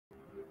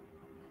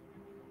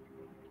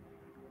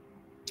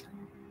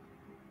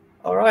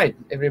All right,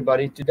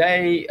 everybody.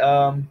 Today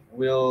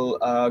we'll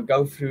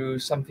go through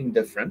something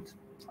different.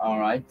 All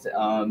right,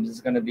 this is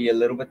going to be a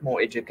little bit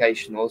more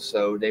educational,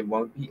 so there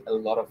won't be a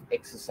lot of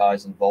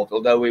exercise involved,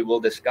 although we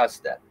will discuss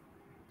that.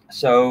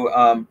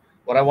 So,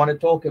 what I want to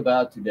talk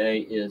about today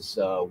is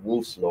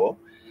Wolff's law,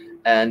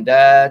 and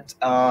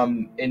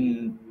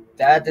in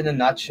a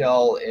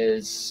nutshell,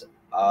 is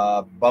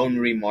bone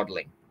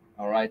remodeling.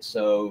 All right,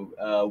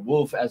 so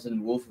Wolff, as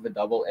in Wolf with a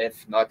double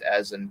F, not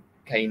as in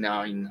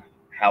canine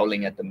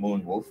howling at the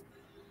moon wolf.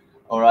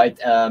 All right.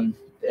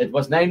 It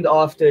was named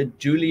after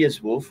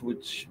Julius Wolff,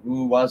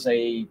 who was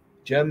a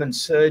German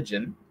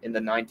surgeon in the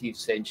 19th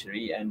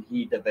century, and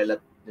he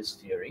developed this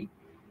theory.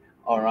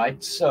 All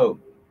right. So,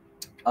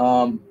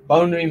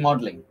 bone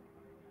remodeling.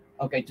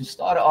 Okay, to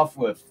start off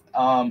with,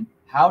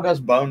 how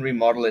does bone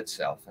remodel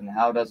itself, and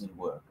how does it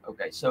work?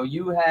 Okay, so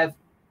you have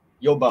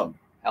your bone,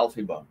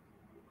 healthy bone.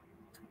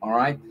 All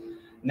right.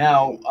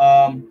 Now,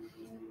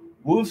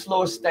 Wolff's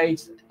law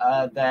states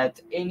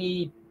that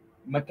any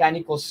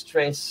mechanical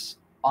stress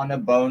on a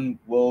bone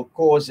will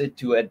cause it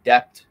to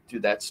adapt to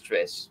that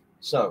stress.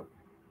 So,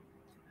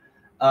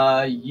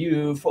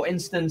 for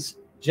instance,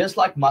 just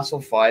like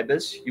muscle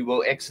fibers, you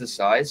will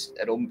exercise.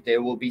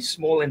 There will be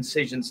small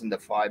incisions in the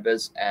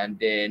fibers, and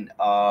then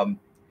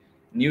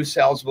new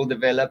cells will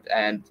develop,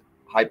 and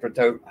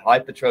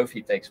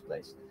hypertrophy takes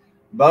place.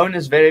 Bone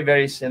is very,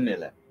 very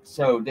similar.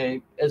 So there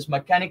is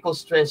mechanical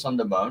stress on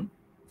the bone.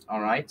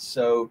 All right.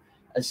 So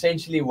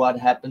essentially, what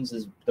happens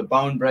is the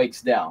bone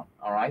breaks down.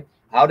 All right.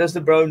 How does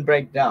the bone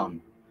break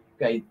down?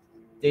 Okay.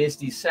 There's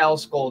these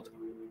cells called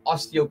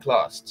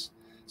osteoclasts.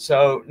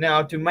 So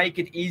now, to make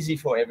it easy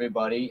for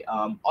everybody,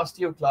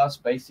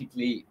 osteoclasts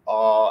basically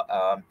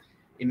are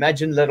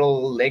imagine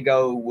little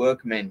Lego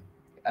workmen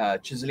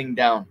chiseling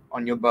down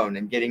on your bone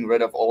and getting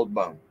rid of old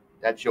bone.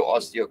 That's your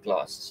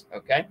osteoclasts.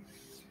 Okay,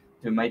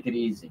 to make it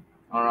easy.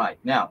 All right.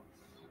 Now,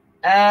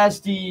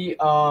 as the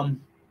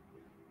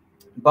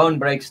bone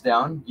breaks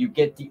down, you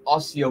get the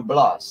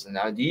osteoblasts.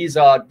 Now, these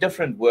are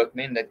different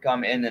workmen that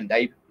come in and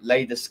they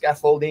lay the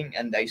scaffolding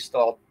and they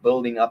start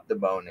building up the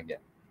bone again.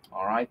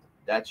 All right.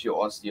 That's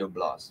your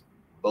osteoblast,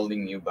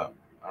 building new bone.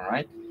 All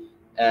right.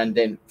 And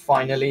then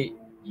finally,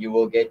 you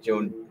will get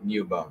your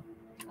new bone.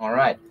 All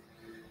right.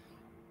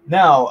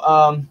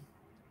 Now,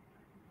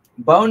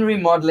 bone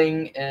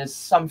remodeling is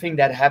something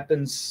that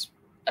happens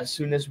as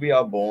soon as we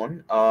are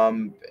born.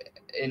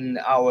 In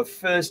our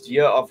first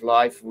year of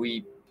life,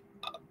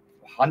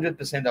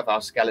 100% of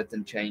our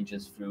skeleton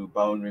changes through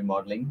bone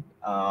remodeling.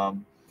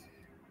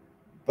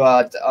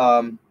 But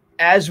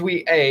as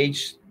we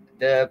age,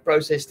 the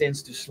process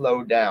tends to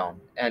slow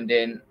down. And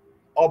then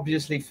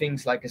obviously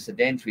things like a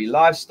sedentary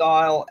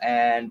lifestyle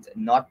and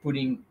not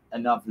putting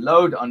enough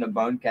load on the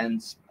bone can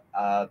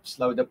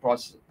slow the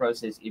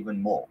process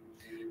even more.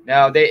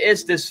 Now, there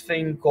is this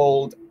thing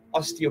called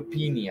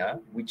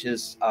osteopenia, which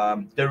is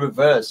the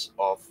reverse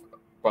of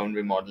bone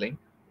remodeling,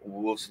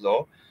 Wolff's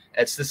law.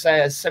 It's the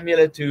same,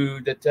 similar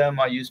to the term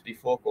I used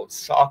before called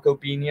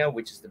sarcopenia,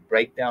 which is the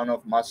breakdown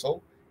of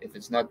muscle if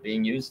it's not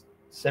being used.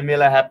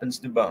 Similar happens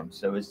to bone.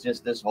 So it's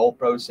just this whole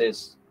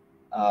process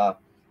uh,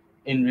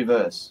 in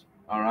reverse.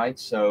 All right.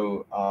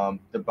 So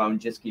the bone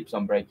just keeps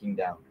on breaking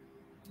down.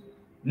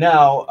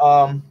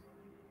 Now,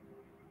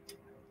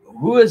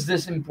 who is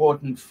this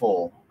important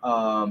for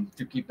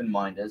to keep in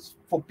mind? Is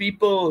for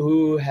people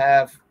who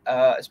have,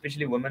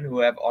 especially women who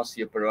have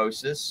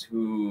osteoporosis,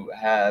 who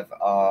have,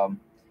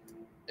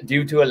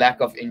 due to a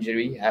lack of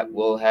injury,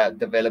 will have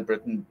develop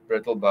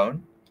brittle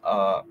bone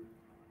uh,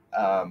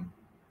 um,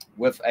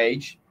 with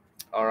age.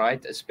 All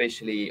right,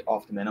 especially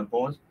after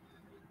menopause.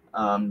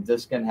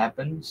 This can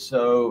happen.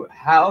 So,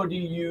 how do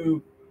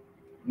you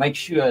make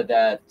sure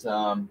that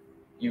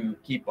you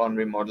keep on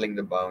remodeling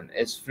the bone?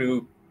 It's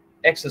through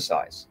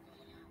exercise,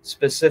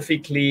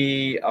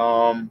 specifically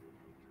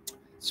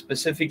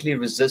specifically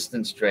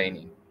resistance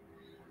training.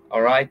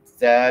 All right,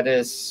 that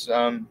is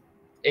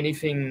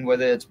anything,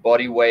 whether it's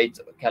body weight,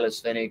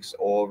 calisthenics,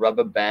 or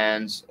rubber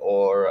bands,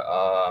 or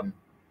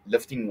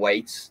lifting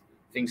weights,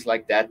 things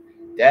like that.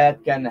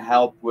 That can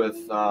help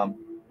with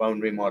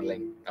bone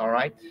remodeling. All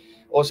right.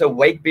 Also,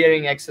 weight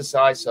bearing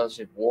exercise such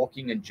as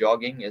walking and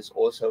jogging is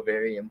also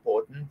very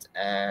important,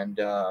 and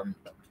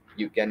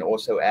you can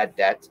also add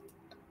that.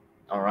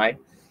 All right.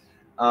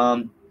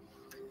 Um,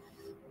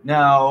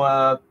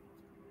 now,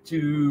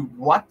 to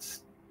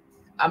what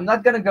I'm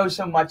not going to go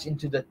so much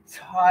into the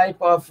type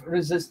of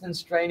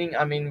resistance training.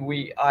 I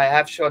mean, I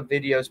have shot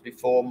videos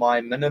before.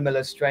 My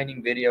minimalist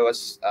training video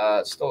is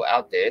still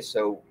out there,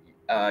 so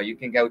you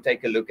can go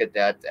take a look at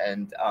that,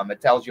 and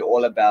it tells you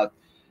all about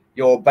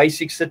your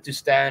basic sit to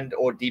stand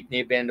or deep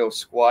knee bend or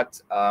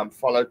squat,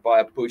 followed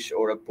by a push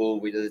or a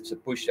pull, whether it's a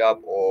push up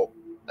or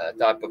a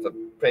type of a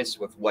press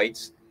with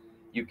weights.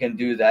 You can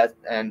do that,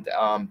 and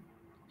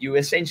you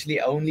essentially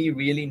only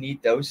really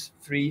need those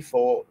three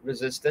for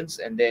resistance,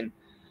 and then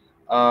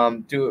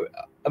to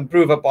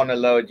improve upon a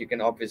load, you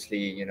can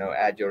obviously,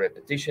 add your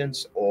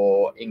repetitions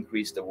or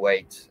increase the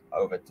weight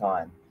over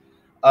time.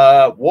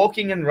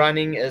 Walking and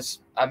running is,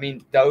 I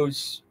mean,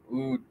 those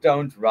who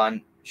don't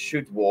run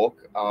should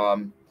walk.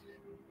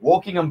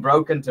 Walking on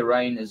broken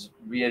terrain is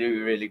really,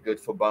 really good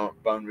for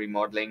bone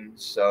remodeling.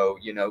 So,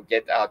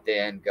 get out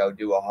there and go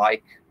do a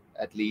hike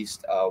at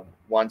least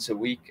once a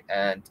week,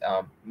 and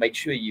make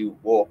sure you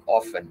walk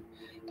often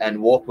and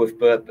walk with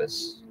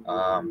purpose.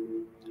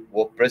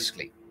 Walk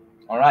briskly.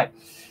 All right.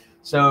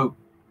 So,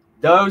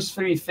 those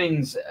three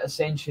things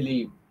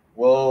essentially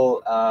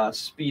will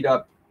speed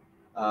up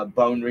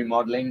bone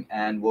remodeling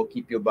and will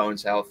keep your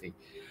bones healthy.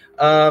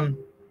 Um,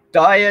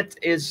 Diet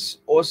is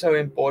also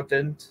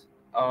important.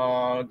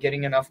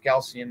 Getting enough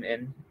calcium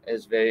in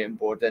is very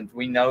important.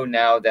 We know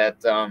now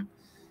that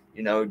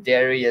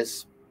dairy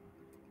is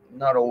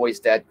not always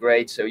that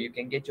great, so you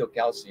can get your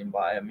calcium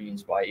by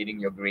means by eating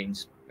your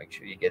greens. Make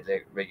sure you get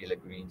the regular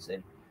greens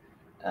in,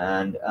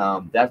 and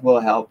that will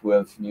help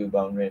with new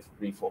bone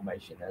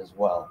reformation as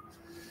well.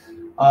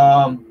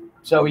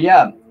 So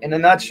yeah, in a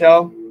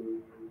nutshell,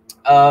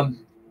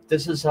 um,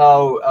 this is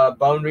how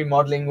bone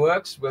remodeling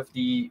works with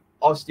the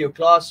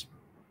osteoclast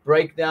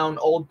break down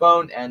old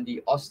bone and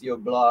the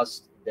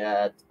osteoblast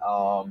that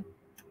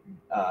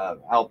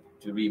help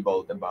to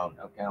rebuild the bone,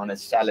 okay, on a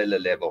cellular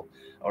level.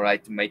 All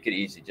right, to make it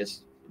easy,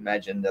 just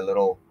imagine the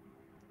little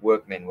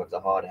workmen with the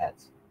hard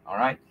hats. All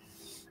right.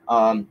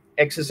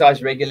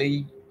 Exercise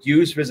regularly,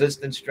 use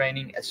resistance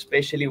training,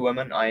 especially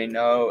women. I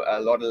know a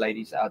lot of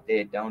ladies out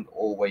there don't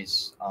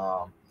always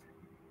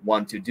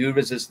want to do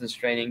resistance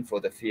training for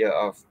the fear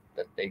of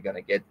that they're going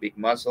to get big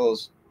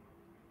muscles.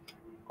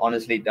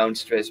 Honestly, don't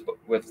stress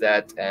with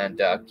that, and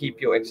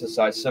keep your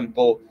exercise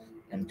simple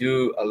and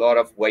do a lot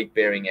of weight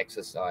bearing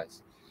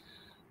exercise.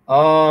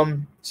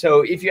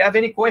 So if you have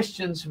any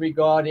questions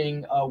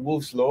regarding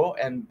Wolff's Law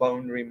and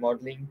bone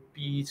remodeling,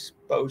 please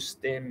post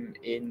them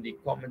in the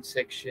comment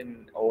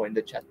section or in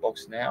the chat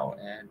box now,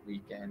 and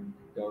we can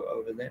go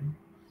over them.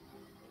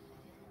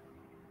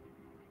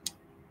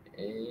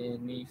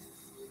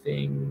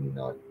 Anything?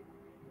 Not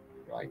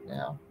right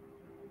now.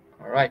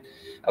 All right.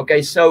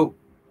 Okay. So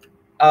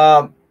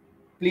um,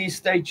 please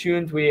stay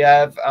tuned. We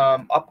have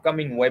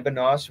upcoming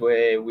webinars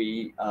where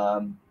we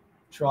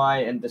try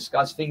and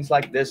discuss things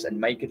like this and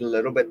make it a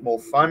little bit more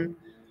fun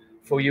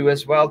for you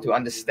as well, to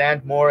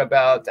understand more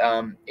about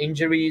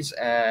injuries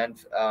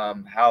and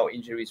how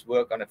injuries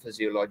work on a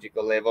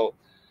physiological level.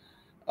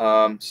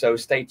 So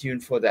stay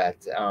tuned for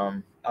that.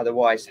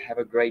 Otherwise, have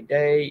a great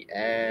day,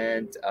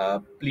 and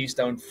please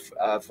don't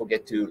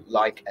forget to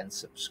like and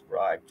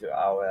subscribe to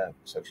our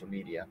social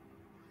media.